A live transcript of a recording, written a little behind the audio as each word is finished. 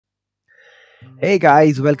Hey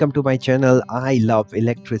guys, welcome to my channel. I love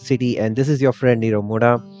electricity, and this is your friend Niro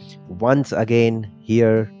Moda once again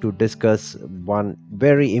here to discuss one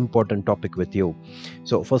very important topic with you.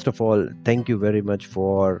 So, first of all, thank you very much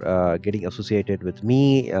for getting associated with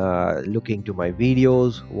me, looking to my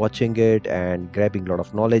videos, watching it, and grabbing a lot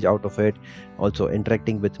of knowledge out of it, also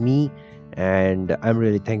interacting with me. And I'm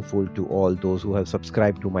really thankful to all those who have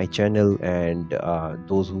subscribed to my channel and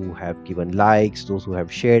those who have given likes, those who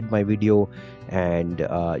have shared my video, and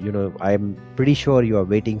I'm pretty sure you are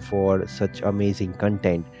waiting for such amazing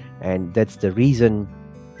content, and that's the reason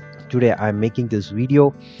today I'm making this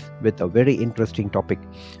video with a very interesting topic.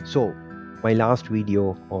 So my last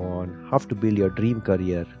video on how to build your dream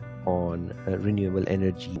career on renewable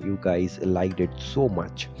energy, you guys liked it so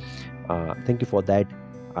much. Thank you for that.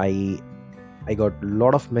 I i got a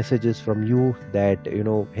lot of messages from you that,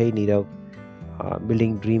 hey Nirav,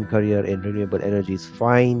 building dream career in renewable energy is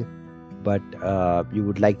fine, but you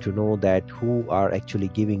would like to know that who are actually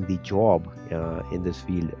giving the job in this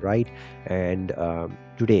field, right? And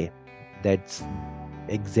today, that's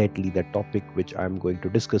exactly the topic which I'm going to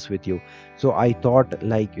discuss with you. So I thought,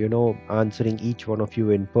 like, answering each one of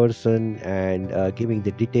you in person and giving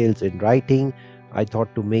the details in writing, I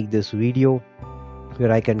thought to make this video where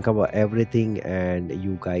I can cover everything and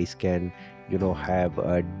you guys can, have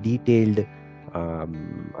a detailed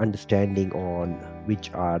understanding on which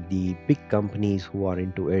are the big companies who are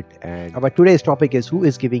into it. And our today's topic is who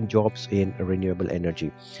is giving jobs in renewable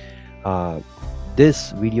energy. uh,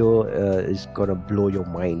 this video is gonna blow your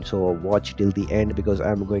mind, so watch till the end because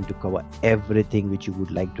I'm going to cover everything which you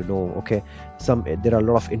would like to know. Okay, there are a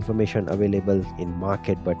lot of information available in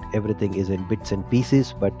market, but everything is in bits and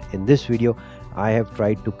pieces. But in this video I have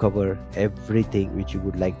tried to cover everything which you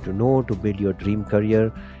would like to know to build your dream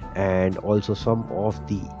career, and also some of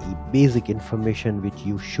the basic information which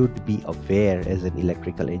you should be aware as an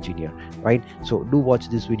electrical engineer, right? So do watch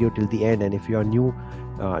this video till the end, and if you are new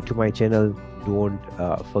to my channel, don't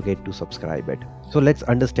forget to subscribe it. So let's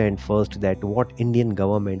understand first that what Indian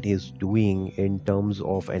government is doing in terms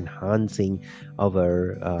of enhancing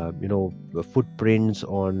our footprints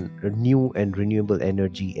on new and renewable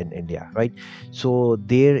energy in India, right? So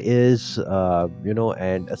there is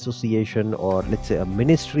an association, or let's say a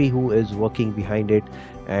ministry, who is working behind it,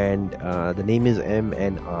 and the name is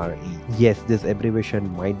MNRE. Yes, this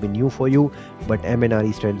abbreviation might be new for you, but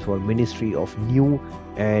MNRE stands for Ministry of New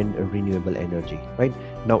and Renewable Energy, right?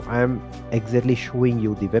 Now I'm exactly showing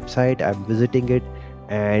you the website, I'm visiting it,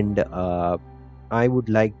 and I would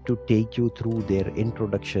like to take you through their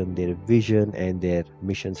introduction, their vision, and their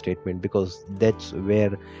mission statement, because that's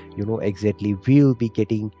where exactly we'll be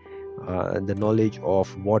getting the knowledge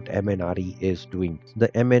of what MNRE is doing. The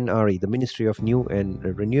MNRE, the Ministry of New and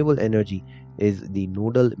Renewable Energy, is the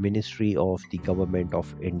nodal ministry of the government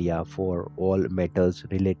of India for all matters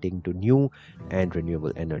relating to new and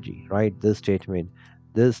renewable energy, right? This statement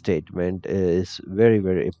is very,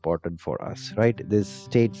 very important for us, right? This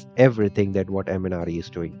states everything that what MNRE is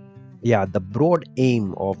doing. Yeah, the broad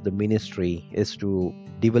aim of the ministry is to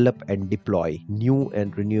develop and deploy new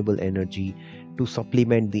and renewable energy to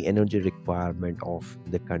supplement the energy requirement of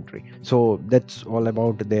the country. So that's all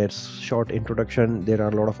about their short introduction. There are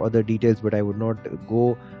a lot of other details, but I would not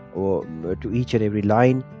go to each and every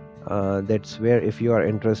line. That's where, if you are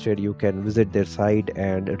interested, you can visit their site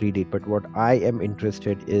and read it. But what I am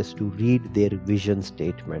interested is to read their vision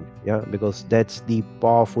statement, yeah, because that's the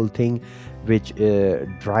powerful thing which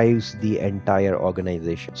drives the entire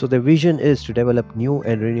organization. So the vision is to develop new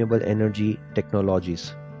and renewable energy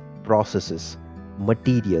technologies, processes,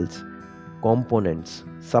 materials, components,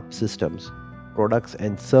 subsystems, products,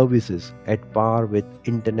 and services at par with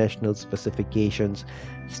international specifications,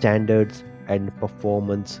 standards, and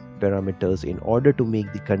performance parameters in order to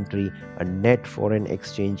make the country a net foreign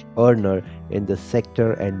exchange earner in the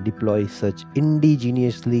sector and deploy such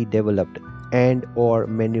indigenously developed and or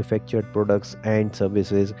manufactured products and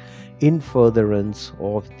services in furtherance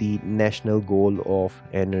of the national goal of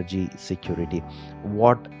energy security.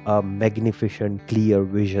 What a magnificent clear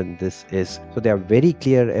vision this is. So they are very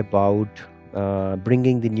clear about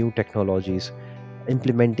bringing the new technologies,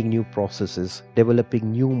 implementing new processes,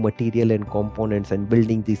 developing new material and components, and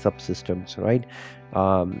building the subsystems, right?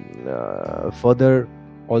 Further,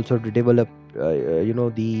 also to develop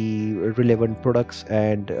the relevant products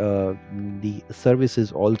and the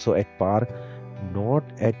services also at par, not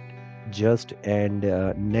at just and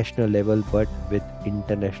national level, but with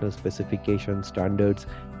international specification standards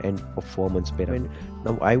and performance parameters.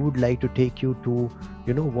 Now I would like to take you to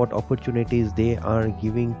what opportunities they are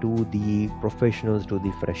giving to the professionals, to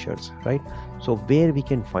the freshers, right? So where we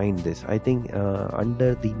can find this, I think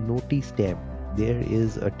under the notice tab there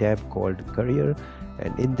is a tab called career,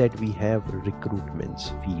 and in that we have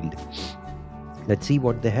recruitments field. Let's see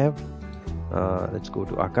what they have. Let's go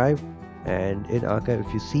to archive, and in archive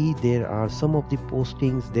if you see there are some of the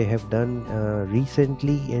postings they have done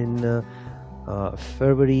recently in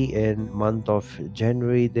February and month of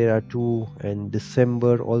January. There are two, and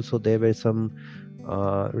December also there were some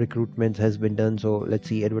recruitments has been done. So let's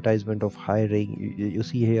see, advertisement of hiring, you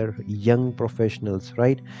see here young professionals,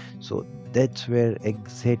 right? So that's where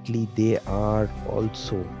exactly they are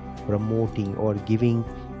also promoting or giving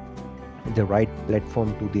the right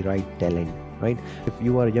platform to the right talent, right? If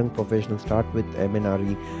you are a young professional, start with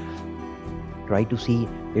MNRE, try to see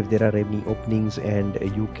if there are any openings, and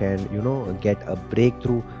you can get a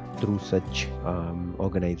breakthrough through such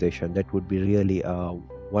organization. That would be really a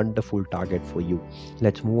wonderful target for you.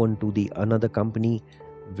 Let's move on to the another company,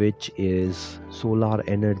 which is Solar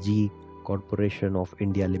Energy Corporation of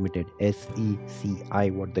India Limited,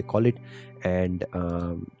 SECI what they call it. And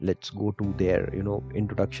let's go to their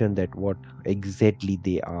introduction, that what exactly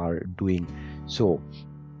they are doing. So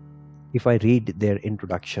if I read their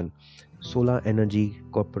introduction, Solar Energy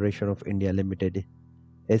Corporation of India Limited,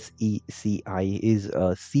 SECI, is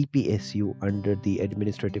a CPSU under the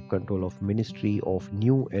administrative control of Ministry of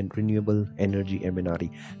New and Renewable Energy,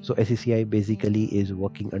 MNRE. So SECI basically is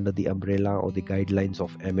working under the umbrella or the guidelines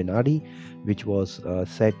of MNRE, which was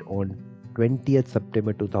set on 20th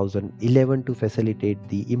September 2011 to facilitate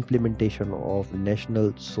the implementation of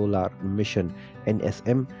National Solar Mission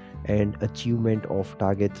NSM and achievement of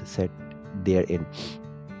targets set therein.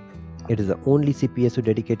 It is the only CPSU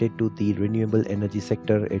dedicated to the renewable energy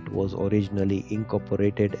sector. It was originally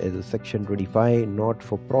incorporated as a Section 25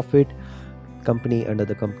 not-for-profit company under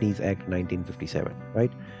the Companies Act 1957,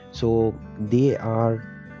 right? So they are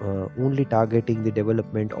only targeting the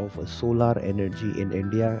development of solar energy in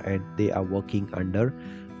India, and they are working under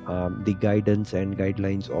the guidance and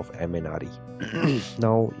guidelines of MNRE.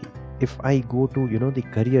 Now, if I go to the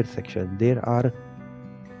career section, there are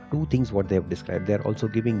two things what they have described. They are also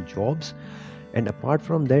giving jobs, and apart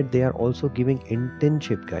from that they are also giving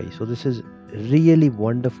internship, guys. So this is really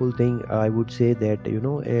wonderful thing. I would say that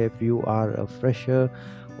if you are a fresher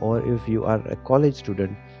or if you are a college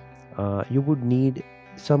student, you would need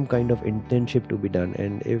some kind of internship to be done,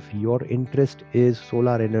 and if your interest is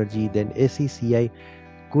solar energy, then SECI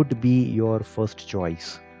could be your first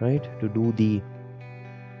choice, right, to do the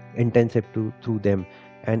internship through them.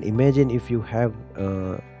 And imagine if you have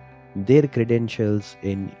their credentials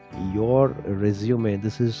in your resume,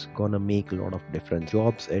 this is gonna make a lot of difference.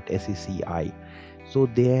 Jobs at SECI, so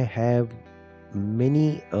they have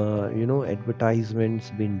many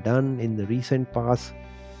advertisements been done in the recent past,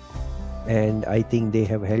 and I think they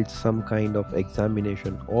have held some kind of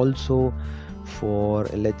examination also for,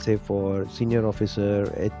 let's say, for senior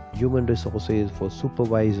officer at human resources, for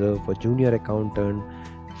supervisor, for junior accountant,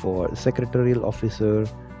 for secretarial officer.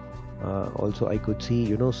 Also I could see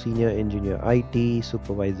senior engineer IT,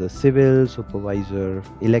 supervisor civil, supervisor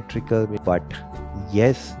electrical. But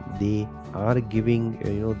yes, they are giving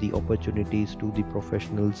the opportunities to the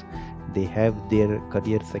professionals. They have their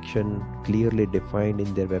career section clearly defined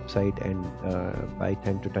in their website, and by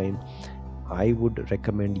time to time I would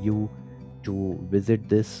recommend you to visit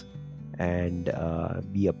this and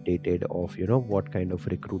be updated of what kind of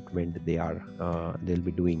recruitment they'll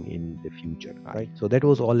be doing in the future, right? So that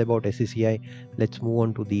was all about SECI. Let's move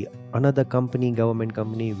on to the another company, government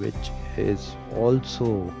company, which is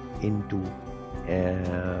also into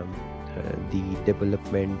the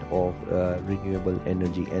development of renewable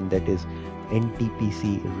energy, and that is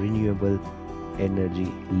NTPC Renewable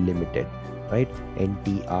Energy Limited, right?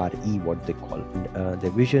 NTRE what they call.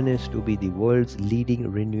 The vision is to be the world's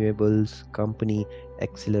leading renewables company,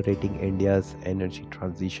 accelerating India's energy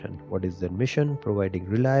transition. What is their mission? Providing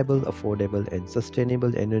reliable, affordable and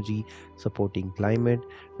sustainable energy, supporting climate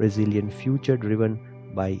resilient future driven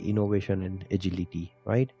by innovation and agility,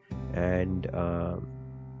 right? And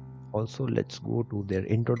also let's go to their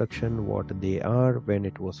introduction, what they are, when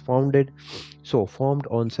it was founded. So formed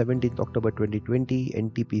on 17th October 2020,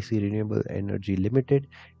 NTPC Renewable Energy Limited,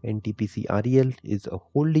 NTPC REL, is a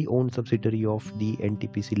wholly owned subsidiary of the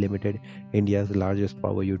NTPC Limited, India's largest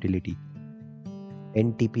power utility.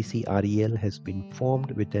 NTPC REL has been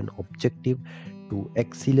formed with an objective to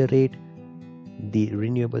accelerate the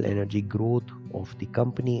renewable energy growth of the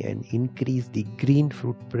company and increase the green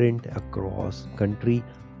footprint across country,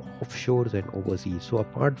 offshores and overseas. So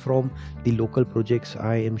apart from the local projects,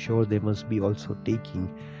 I am sure they must be also taking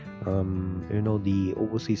the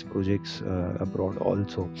overseas projects abroad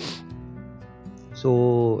also.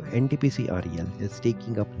 So NTPC REL is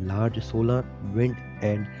taking up large solar, wind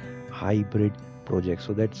and hybrid projects.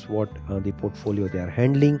 So that's what the portfolio they are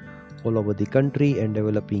handling all over the country and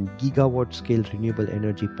developing gigawatt scale renewable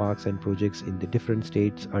energy parks and projects in the different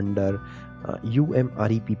states under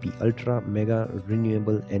UMREPP, Ultra Mega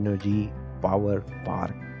Renewable Energy Power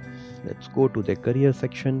Park. Let's go to the career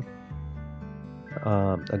section.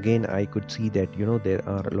 Again, I could see that there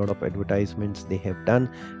are a lot of advertisements they have done,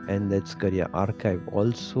 and that's career archive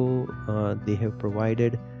also they have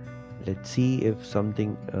provided. Let's see if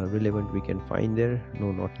something relevant we can find there.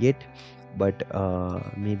 No, not yet, but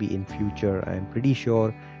maybe in future. I'm pretty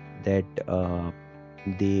sure that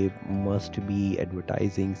they must be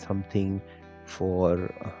advertising something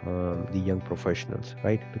for the young professionals,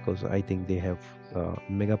 right? Because I think they have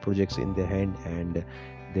mega projects in their hand and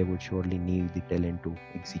they would surely need the talent to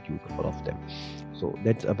execute all of them. So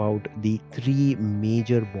that's about the three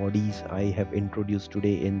major bodies I have introduced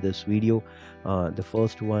today in this video. The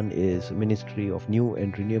first one is Ministry of New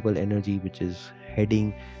and Renewable Energy, which is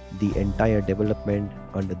heading the entire development.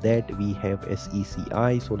 Under that we have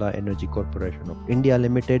SECI, Solar Energy Corporation of India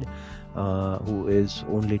Limited, who is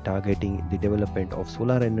only targeting the development of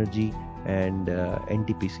solar energy, and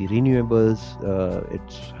NTPC Renewables,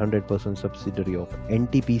 it's 100% subsidiary of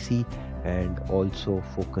NTPC and also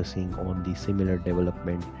focusing on the similar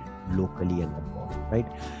development locally and abroad, right?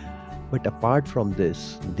 But apart from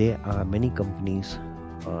this, there are many companies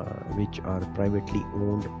which are privately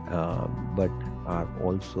owned but are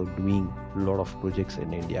also doing a lot of projects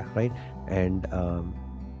in India, right? And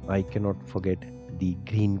I cannot forget the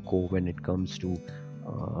Greenko when it comes to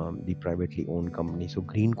the privately owned company. So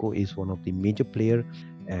Greenko is one of the major player,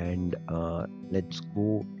 and let's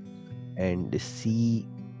go and see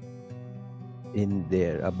in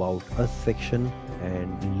their About Us section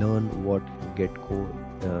and learn what Greenko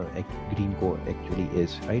actually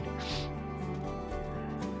is, right?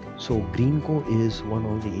 So Greenko is one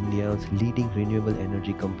of the India's leading renewable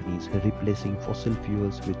energy companies, replacing fossil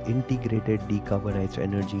fuels with integrated decarbonized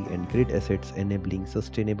energy and grid assets, enabling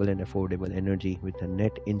sustainable and affordable energy with a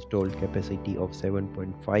net installed capacity of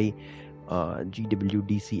 7.5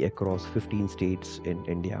 GWDC across 15 states in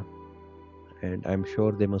India. And I'm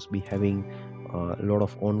sure they must be having a lot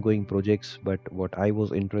of ongoing projects, but what I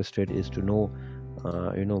was interested is to know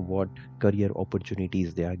what career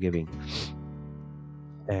opportunities they are giving.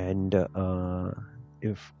 And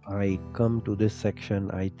if I come to this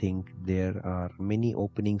section, I think there are many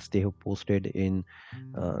openings they have posted in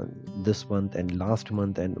this month and last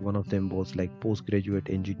month, and one of them was like postgraduate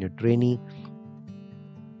engineer trainee,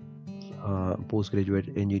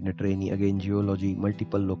 again geology,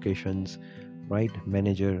 multiple locations, right?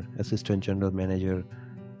 Manager, assistant general manager,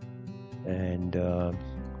 and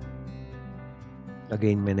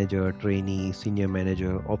again manager, trainee, senior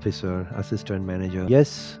manager, officer, assistant manager.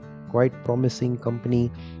 Yes, quite promising company,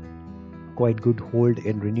 quite good hold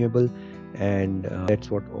in renewable, and that's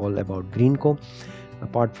what all about Greenko.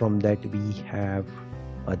 Apart from that, we have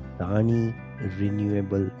Adani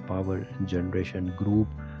Renewable Power Generation Group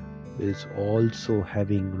is also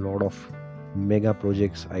having a lot of mega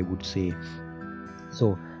projects, I would say.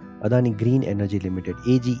 So Adani Green Energy Limited,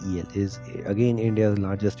 AGEL, is again India's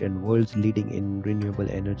largest and world's leading in renewable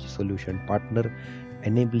energy solution partner,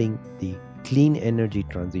 enabling the clean energy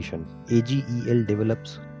transition. AGEL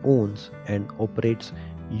develops, owns and operates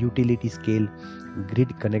utility scale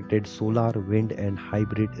grid connected solar, wind and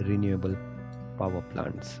hybrid renewable power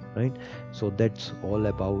plants, right? So that's all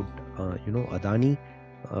about Adani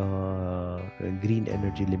Green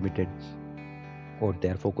Energy Limited, what they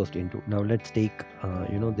are focused into. Now let's take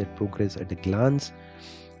their progress at a glance.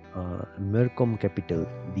 Mercom Capital,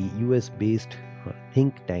 the US based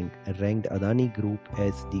think tank, ranked Adani Group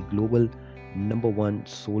as the global #1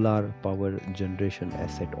 solar power generation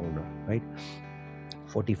asset owner, right?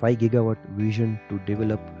 45 gigawatt vision to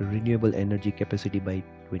develop renewable energy capacity by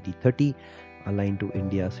 2030, aligned to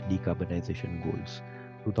India's decarbonization goals.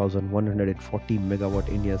 2,140 megawatt,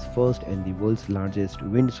 India's first and the world's largest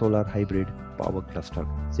wind solar hybrid power cluster.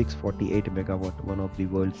 648 megawatt, one of the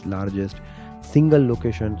world's largest single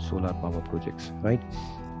location solar power projects, right?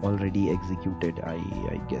 Already executed,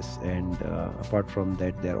 I guess. And apart from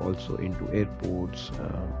that, they are also into airports,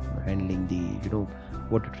 handling the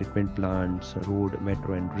water treatment plants, road,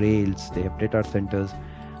 metro and rails. They have data centers.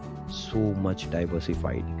 So much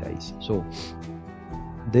diversified, guys. So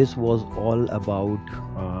This was all about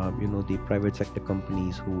the private sector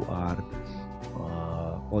companies who are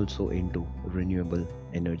also into renewable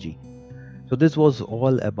energy. So this was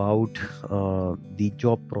all about the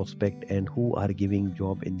job prospect and who are giving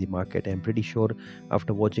job in the market. I'm pretty sure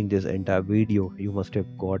after watching this entire video, you must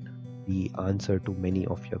have got the answer to many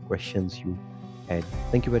of your questions you had.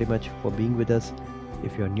 Thank you very much for being with us.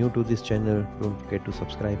 If you are new to this channel, don't forget to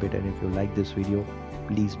subscribe it. And if you like this video,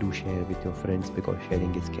 please do share with your friends because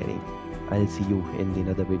sharing is caring. I'll see you in the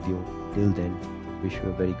another video. Till then, wish you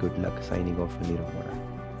a very good luck. Signing off, Renewable Energy.